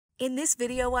In this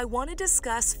video, I want to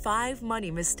discuss 5 money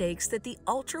mistakes that the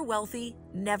ultra-wealthy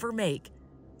never make.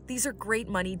 These are great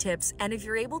money tips, and if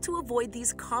you're able to avoid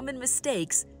these common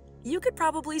mistakes, you could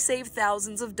probably save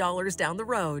thousands of dollars down the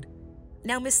road.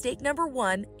 Now, mistake number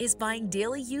 1 is buying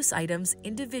daily use items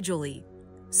individually.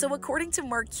 So according to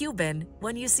Mark Cuban,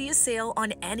 when you see a sale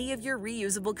on any of your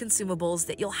reusable consumables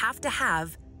that you'll have to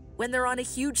have, when they're on a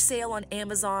huge sale on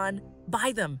Amazon,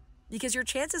 buy them, because your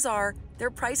chances are their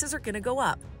prices are going to go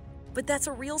up. But that's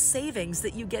a real savings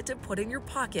that you get to put in your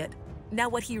pocket. Now,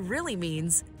 what he really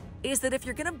means is that if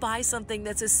you're going to buy something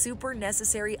that's a super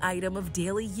necessary item of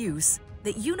daily use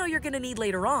that you know you're going to need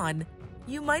later on,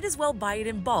 you might as well buy it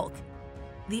in bulk.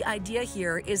 The idea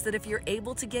here is that if you're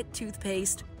able to get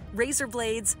toothpaste, razor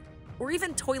blades, or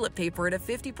even toilet paper at a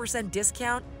 50%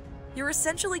 discount, you're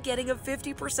essentially getting a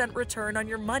 50% return on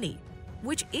your money,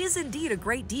 which is indeed a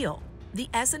great deal. The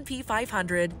S&P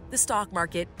 500, the stock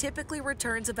market, typically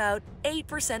returns about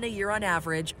 8% a year on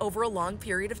average over a long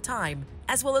period of time,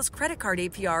 as well as credit card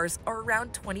APRs are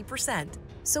around 20%.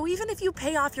 So even if you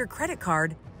pay off your credit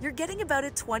card, you're getting about a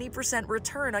 20%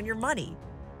 return on your money,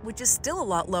 which is still a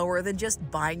lot lower than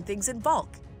just buying things in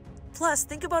bulk. Plus,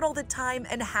 think about all the time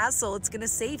and hassle it's going to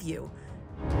save you.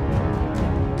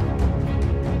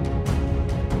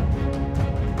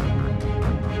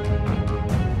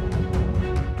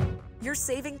 You're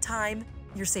saving time,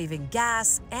 you're saving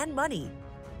gas, and money.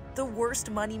 The worst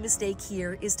money mistake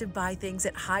here is to buy things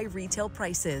at high retail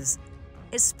prices,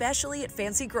 especially at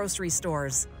fancy grocery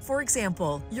stores. For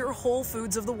example, your Whole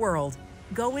Foods of the world.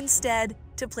 Go instead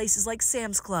to places like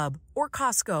Sam's Club or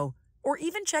Costco, or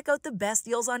even check out the best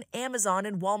deals on Amazon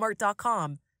and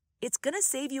Walmart.com. It's gonna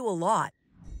save you a lot.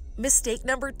 Mistake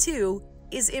number 2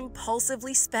 is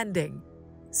impulsively spending.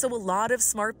 So a lot of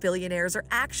smart billionaires are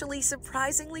actually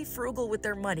surprisingly frugal with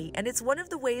their money, and it's one of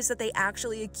the ways that they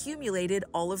actually accumulated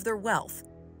all of their wealth.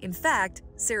 In fact,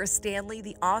 Sarah Stanley,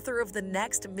 the author of The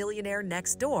Next Millionaire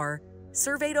Next Door,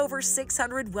 surveyed over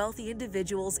 600 wealthy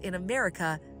individuals in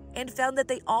America and found that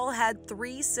they all had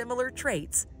 3 similar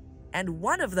traits, and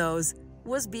one of those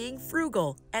was being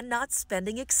frugal and not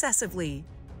spending excessively.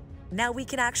 Now we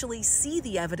can actually see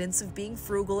the evidence of being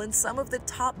frugal in some of the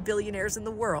top billionaires in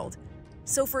the world.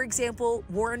 So for example,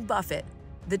 Warren Buffett,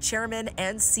 the chairman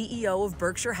and CEO of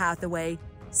Berkshire Hathaway,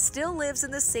 still lives in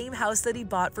the same house that he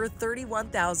bought for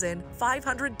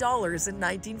 $31,500 in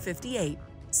 1958.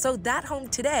 So that home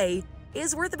today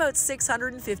is worth about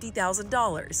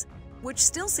 $650,000, which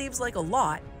still seems like a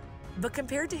lot, but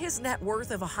compared to his net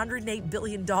worth of $108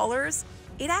 billion,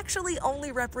 it actually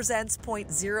only represents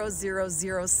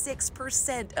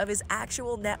 0.0006% of his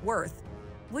actual net worth,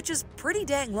 which is pretty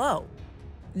dang low.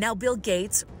 Now, Bill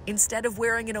Gates, instead of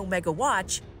wearing an Omega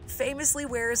watch, famously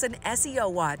wears an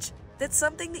SEO watch. That's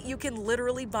something that you can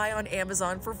literally buy on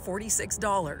Amazon for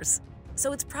 $46.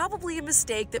 So it's probably a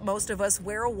mistake that most of us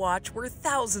wear a watch worth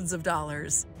thousands of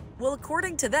dollars. Well,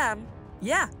 according to them,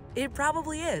 yeah, it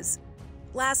probably is.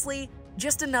 Lastly,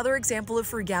 just another example of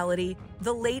frugality,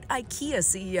 the late IKEA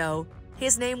CEO.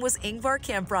 His name was Ingvar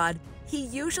Kamprad. He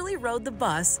usually rode the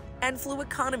bus and flew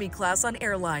economy class on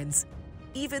airlines,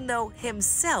 even though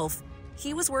himself,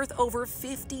 he was worth over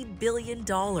 $50 billion.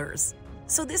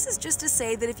 So this is just to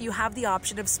say that if you have the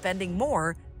option of spending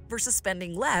more versus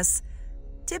spending less,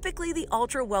 typically the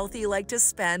ultra-wealthy like to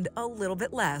spend a little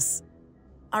bit less.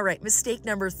 All right, mistake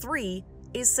number 3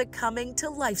 is succumbing to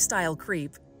lifestyle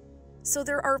creep. So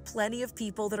there are plenty of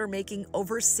people that are making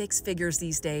over 6 figures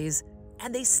these days,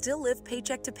 and they still live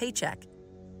paycheck to paycheck.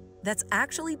 That's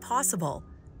actually possible.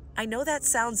 I know that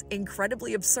sounds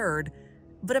incredibly absurd,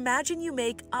 but imagine you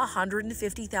make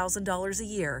 $150,000 a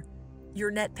year.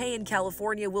 Your net pay in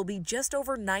California will be just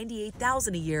over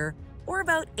 $98,000 a year, or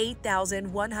about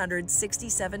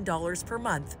 $8,167 per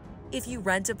month. If you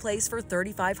rent a place for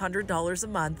 $3,500 a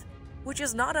month, which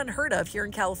is not unheard of here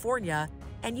in California,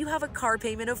 and you have a car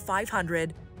payment of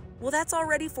 $500, well, that's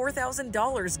already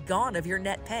 $4,000 gone of your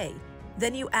net pay.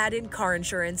 Then you add in car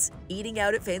insurance, eating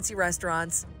out at fancy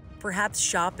restaurants, perhaps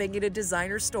shopping at a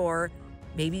designer store,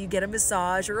 maybe you get a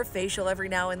massage or a facial every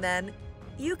now and then.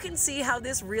 You can see how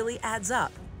this really adds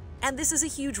up. And this is a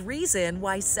huge reason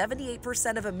why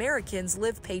 78% of Americans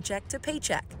live paycheck to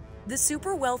paycheck. The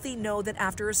super wealthy know that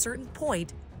after a certain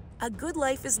point, a good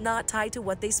life is not tied to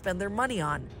what they spend their money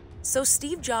on. So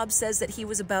Steve Jobs says that he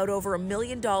was about over $1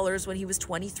 million when he was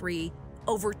 23,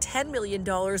 over $10 million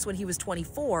when he was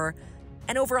 24,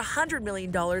 and over $100 million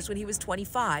when he was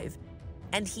 25.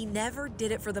 And he never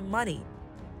did it for the money.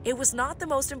 It was not the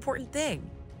most important thing.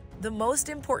 The most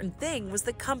important thing was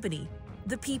the company,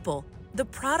 the people, the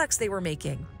products they were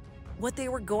making, what they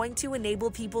were going to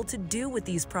enable people to do with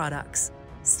these products.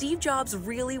 Steve Jobs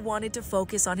really wanted to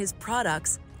focus on his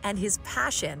products and his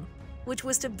passion, which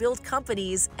was to build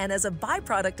companies, and as a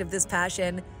byproduct of this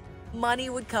passion, money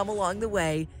would come along the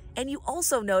way. And you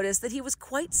also notice that he was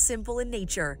quite simple in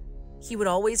nature. He would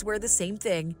always wear the same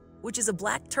thing, which is a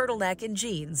black turtleneck and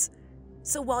jeans.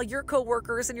 So while your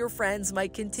coworkers and your friends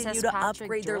might continue to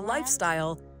upgrade their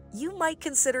lifestyle, you might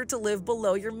consider to live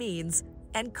below your means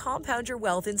and compound your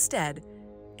wealth instead.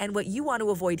 And what you want to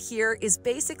avoid here is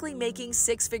basically making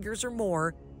 6 figures or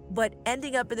more, but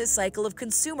ending up in this cycle of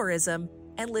consumerism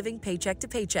and living paycheck to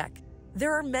paycheck.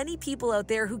 There are many people out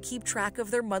there who keep track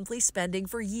of their monthly spending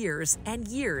for years and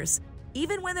years,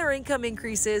 even when their income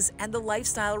increases and the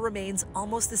lifestyle remains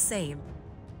almost the same.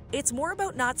 It's more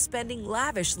about not spending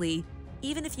lavishly,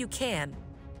 even if you can,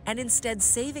 and instead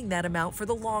saving that amount for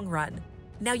the long run.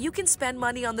 Now, you can spend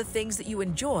money on the things that you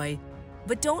enjoy,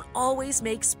 but don't always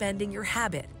make spending your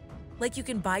habit. Like, you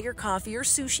can buy your coffee or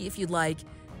sushi if you'd like,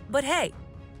 but hey,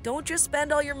 don't just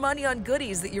spend all your money on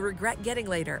goodies that you regret getting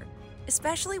later,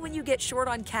 especially when you get short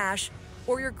on cash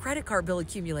or your credit card bill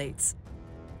accumulates.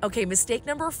 Okay, mistake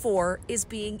number 4 is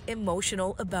being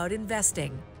emotional about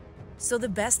investing. So the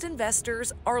best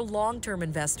investors are long-term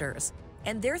investors,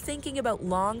 and they're thinking about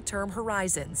long-term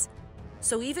horizons.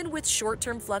 So even with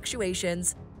short-term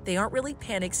fluctuations, they aren't really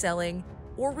panic selling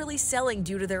or really selling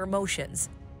due to their emotions.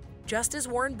 Just as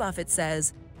Warren Buffett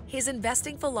says, his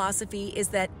investing philosophy is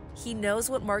that he knows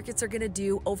what markets are going to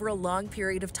do over a long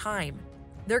period of time.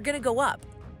 They're going to go up.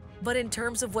 But in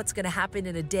terms of what's going to happen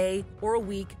in a day or a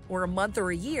week or a month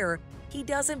or a year, he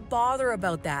doesn't bother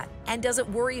about that and doesn't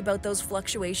worry about those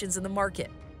fluctuations in the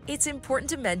market. It's important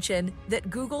to mention that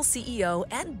Google CEO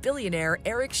and billionaire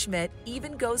Eric Schmidt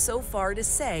even goes so far to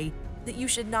say that you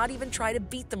should not even try to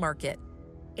beat the market.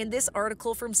 In this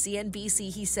article from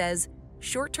CNBC, he says,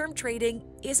 short-term trading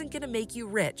isn't going to make you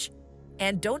rich,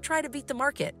 and don't try to beat the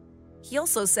market. He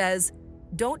also says,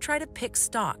 don't try to pick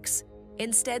stocks.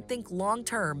 Instead, think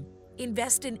long-term.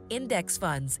 Invest in index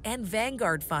funds and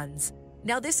Vanguard funds.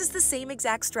 Now, this is the same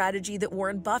exact strategy that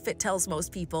Warren Buffett tells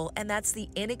most people, and that's the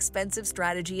inexpensive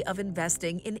strategy of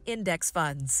investing in index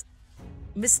funds.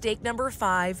 Mistake number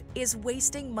 5 is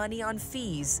wasting money on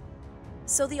fees.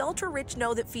 So the ultra-rich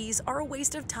know that fees are a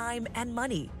waste of time and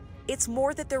money. It's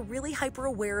more that they're really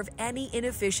hyper-aware of any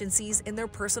inefficiencies in their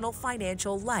personal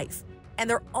financial life, and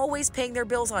they're always paying their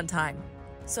bills on time.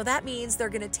 So that means they're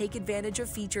going to take advantage of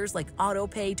features like auto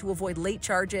pay to avoid late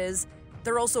charges.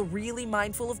 They're also really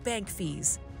mindful of bank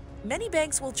fees. Many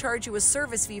banks will charge you a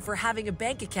service fee for having a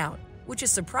bank account, which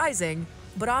is surprising,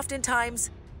 but oftentimes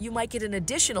you might get an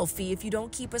additional fee if you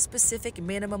don't keep a specific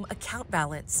minimum account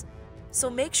balance. So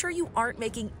make sure you aren't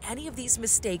making any of these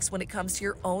mistakes when it comes to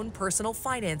your own personal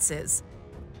finances,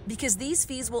 because these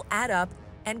fees will add up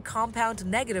and compound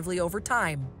negatively over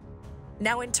time.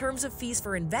 Now, in terms of fees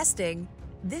for investing,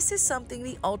 this is something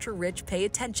the ultra-rich pay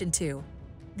attention to.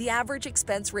 The average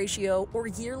expense ratio or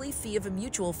yearly fee of a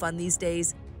mutual fund these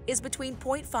days is between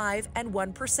 0.5 and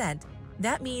 1%.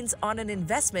 That means on an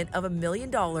investment of $1 million,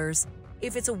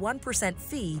 if it's a 1%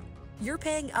 fee, you're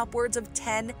paying upwards of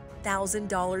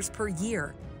 $10,000 per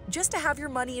year just to have your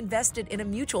money invested in a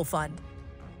mutual fund.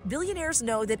 Billionaires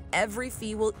know that every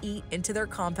fee will eat into their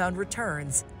compound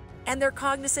returns, and they're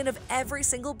cognizant of every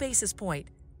single basis point,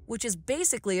 which is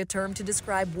basically a term to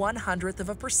describe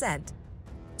 0.01%.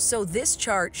 So this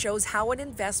chart shows how an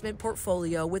investment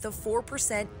portfolio with a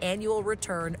 4% annual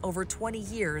return over 20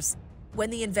 years,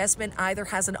 when the investment either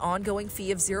has an ongoing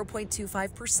fee of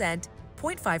 0.25%,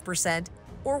 0.5%,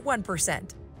 or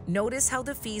 1%. Notice how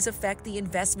the fees affect the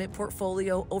investment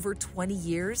portfolio over 20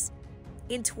 years?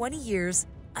 In 20 years,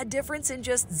 a difference in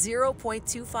just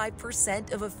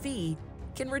 0.25% of a fee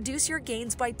can reduce your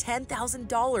gains by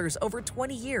 $10,000 over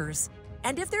 20 years.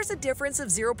 And if there's a difference of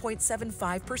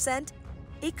 0.75%,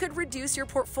 it could reduce your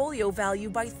portfolio value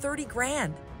by 30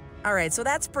 grand. All right, so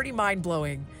that's pretty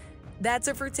mind-blowing. That's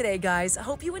it for today, guys. I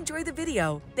hope you enjoyed the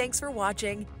video. Thanks for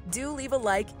watching. Do leave a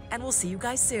like, and we'll see you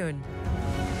guys soon.